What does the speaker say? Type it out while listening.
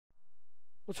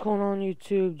What's going on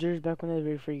YouTube? Jitterz back with another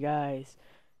video for you guys.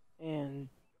 And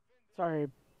sorry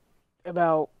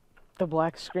about the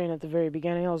black screen at the very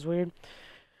beginning. That was weird.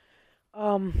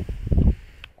 We're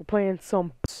playing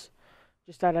some.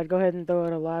 Just thought I'd go ahead and throw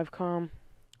out a live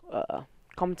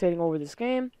commentating over this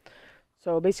game.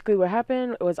 So basically what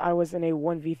happened was I was in a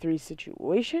 1v3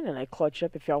 situation and I clutched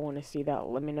up. If y'all want to see that,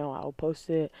 let me know. I'll post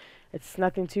it. It's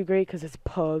nothing too great because it's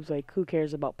pubs. Like, who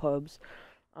cares about pubs?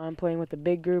 I'm playing with a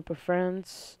big group of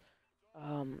friends.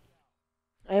 And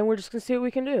we're just going to see what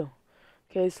we can do.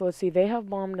 Okay, so let's see. They have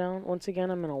bomb down. Once again,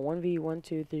 I'm in a 1v1,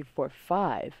 2, 3, 4,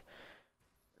 5.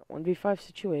 1v5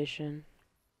 situation.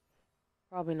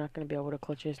 Probably not going to be able to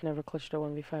clutch this. Never clutched a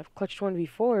 1v5. Clutched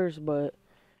 1v4s, but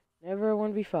never a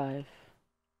 1v5.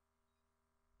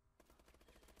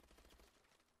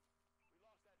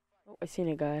 Oh, I seen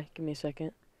a guy. Give me a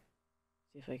second.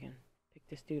 See if I can pick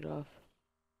this dude off.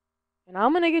 And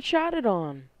I'm going to get shotted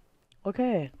on.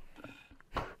 Okay.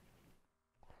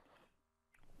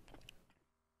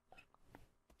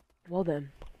 Well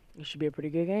then, it should be a pretty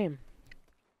good game.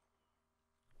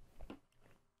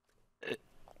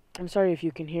 I'm sorry if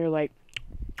you can hear, like,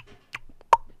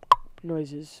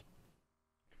 noises.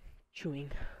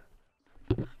 Chewing.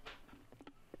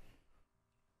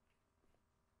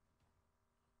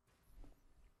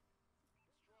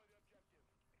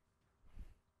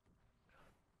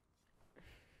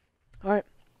 Alright.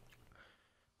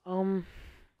 I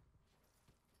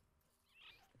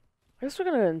guess we're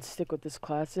gonna stick with this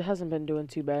class. It hasn't been doing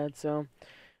too bad, so I'm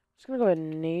just gonna go ahead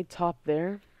and nade top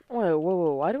there. Oh, wait,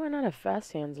 whoa, why do I not have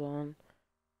fast hands on?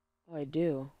 Oh, I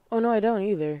do. Oh, no, I don't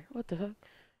either. What the heck?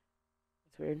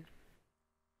 That's weird.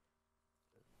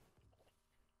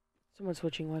 Someone's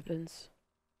switching weapons.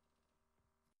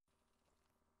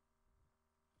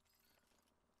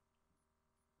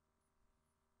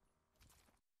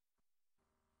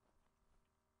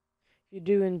 If you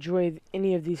do enjoy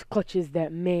any of these clutches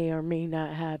that may or may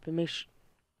not happen, make sure...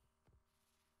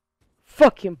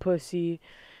 Fucking pussy.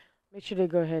 Make sure to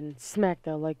go ahead and smack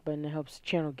that like button. It helps the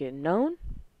channel get known.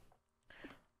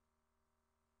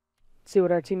 See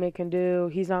what our teammate can do.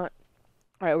 He's not...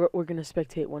 Alright, we're gonna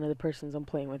spectate one of the persons I'm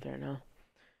playing with right now.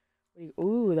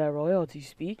 Ooh, that royalty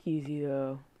speakeasy,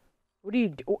 though. What do you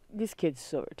do? Oh, this kid's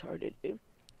so retarded, dude.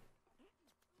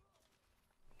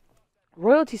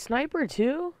 Royalty sniper,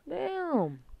 too?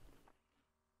 Damn.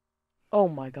 Oh,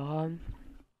 my God.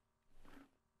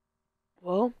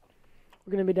 Well,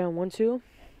 we're gonna be down 1-2.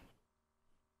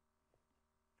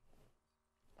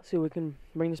 Let's see if we can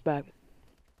bring this back.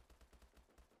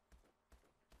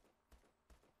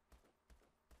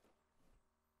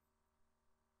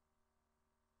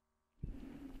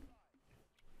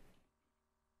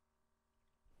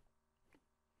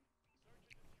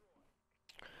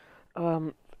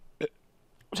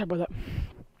 Sorry about that.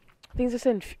 Things I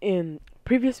said in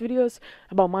previous videos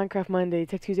about Minecraft Monday,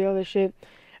 Tech Tuesday, all this shit.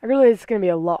 I realize it's gonna be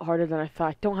a lot harder than I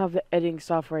thought. I don't have the editing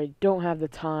software. I don't have the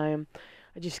time.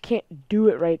 I just can't do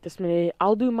it right this minute.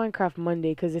 I'll do Minecraft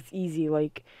Monday because it's easy.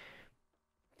 Like,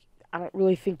 I don't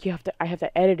really think I have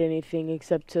to edit anything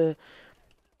except to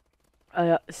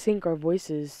sync our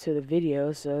voices to the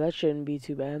video, so that shouldn't be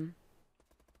too bad.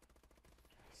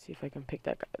 Let's see if I can pick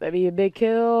that guy. That'd be a big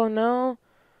kill. No?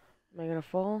 Am I gonna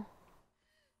fall?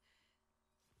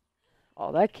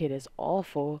 Oh, that kid is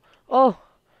awful. Oh!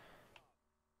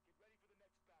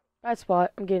 Bad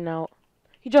spot. I'm getting out.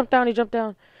 He jumped down. He jumped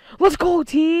down. Let's go,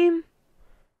 team!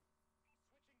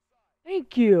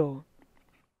 Thank you.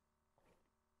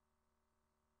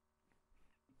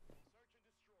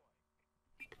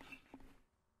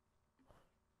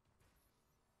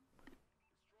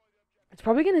 It's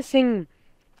probably gonna sing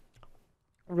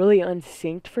really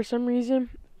unsynced for some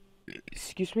reason.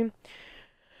 Excuse me.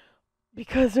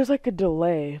 Because there's like a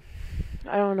delay.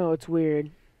 I don't know, it's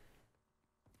weird.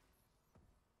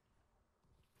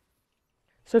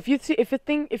 So if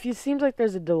it seems like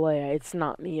there's a delay, it's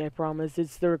not me, I promise.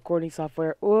 It's the recording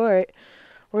software. Alright.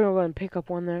 We're gonna go and pick up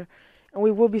one there. And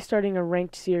we will be starting a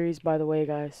ranked series, by the way,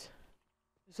 guys.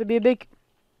 This would be a big...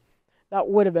 That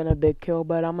would have been a big kill,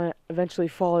 but I'm gonna eventually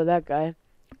follow that guy.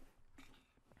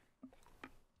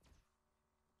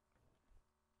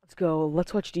 Let's go.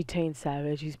 Let's watch Detain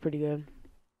Savage. He's pretty good.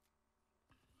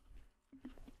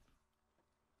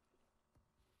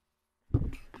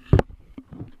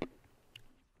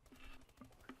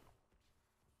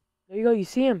 There you go. You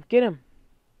see him. Get him.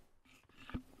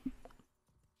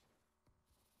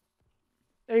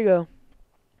 There you go.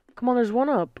 Come on, there's one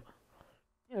up.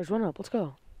 Yeah, there's one up. Let's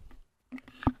go.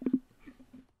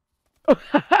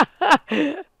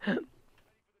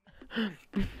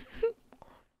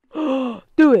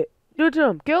 Do it. Do it to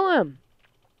him. Kill him.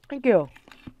 Thank you.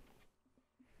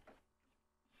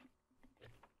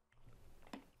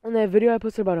 And that video I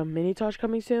posted about a mini Tosh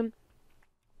coming soon,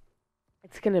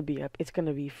 it's gonna be up. It's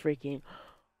gonna be freaking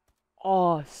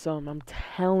awesome. I'm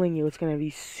telling you, it's gonna be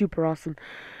super awesome.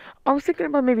 I was thinking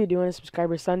about maybe doing a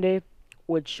subscriber Sunday,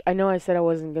 which I know I said I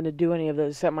wasn't gonna do any of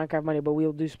those except Minecraft Monday, but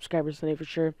we'll do subscriber Sunday for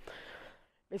sure.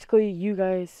 Basically, you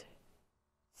guys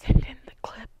send in the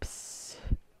clips.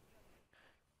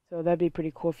 So that'd be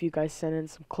pretty cool if you guys send in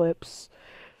some clips.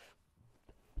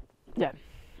 Yeah,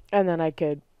 and then I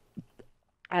could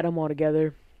add them all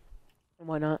together.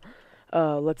 Why not?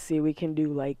 Let's see. We can do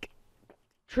like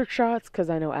trick shots because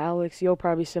I know Alex, you'll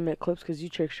probably submit clips because you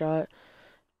trick shot.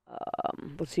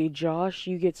 Let's see, Josh,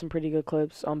 you get some pretty good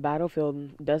clips on Battlefield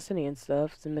and Destiny and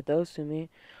stuff. Submit those to me.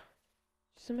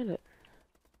 Submit it.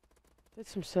 Get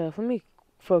some stuff. Let me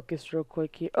focus real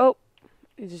quick here. Oh,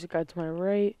 he's just a guy to my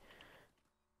right.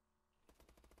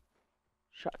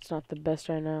 Shot's not the best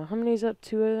right now. How many is up?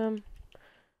 2 of them.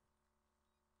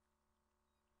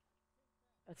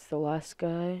 That's the last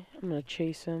guy. I'm gonna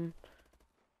chase him.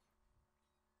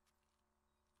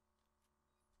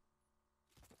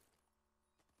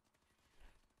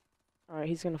 Alright,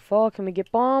 he's gonna fall. Can we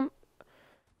get bomb?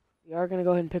 We are gonna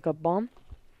go ahead and pick up bomb.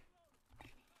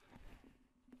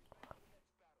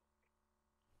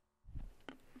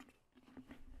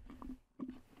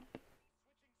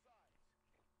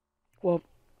 Well,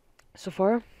 so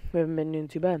far, we haven't been doing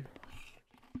too bad.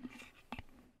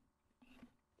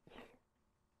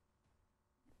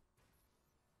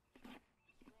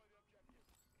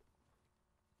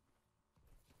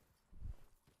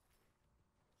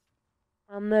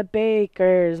 I'm the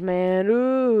baker's man,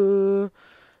 ooh.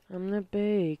 I'm the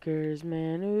baker's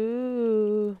man,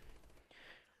 ooh.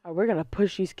 Alright, we're gonna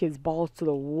push these kids' balls to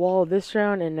the wall this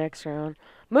round and next round.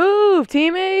 Move,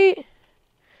 teammate!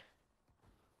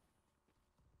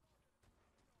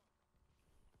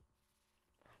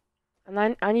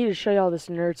 And I need to show y'all this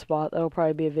nerd spot. That'll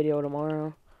probably be a video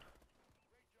tomorrow.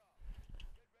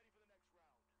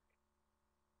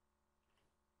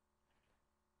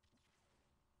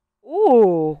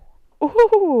 Ooh!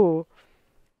 Ooh!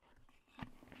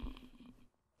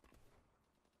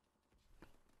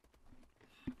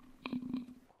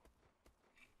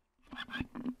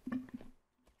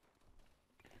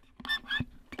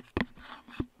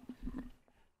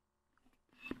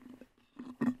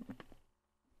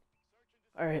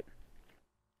 Alright.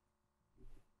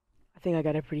 I think I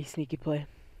got a pretty sneaky play.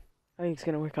 I think it's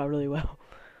gonna work out really well.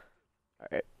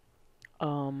 Alright.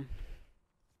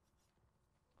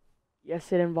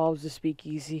 Yes, it involves the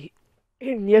speakeasy.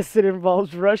 And yes, it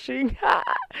involves rushing.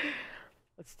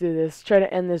 Let's do this. Try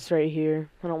to end this right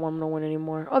here. I don't want them to win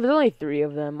anymore. Oh, there's only 3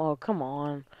 of them. Oh, come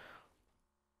on.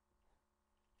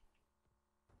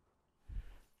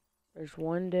 There's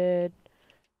 1 dead.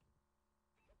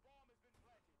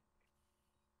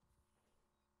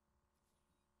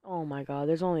 Oh my god,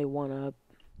 there's only 1 up.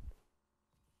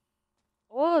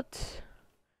 What?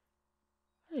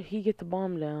 How did he get the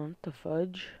bomb down? What the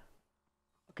fudge?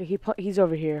 Okay, he's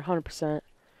over here, 100%.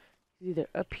 He's either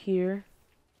up here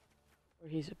or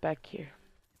he's back here.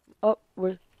 Oh,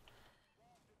 well,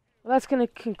 that's gonna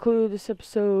conclude this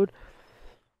episode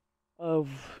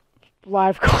of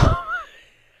live call.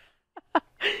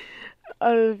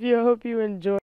 I hope you enjoy.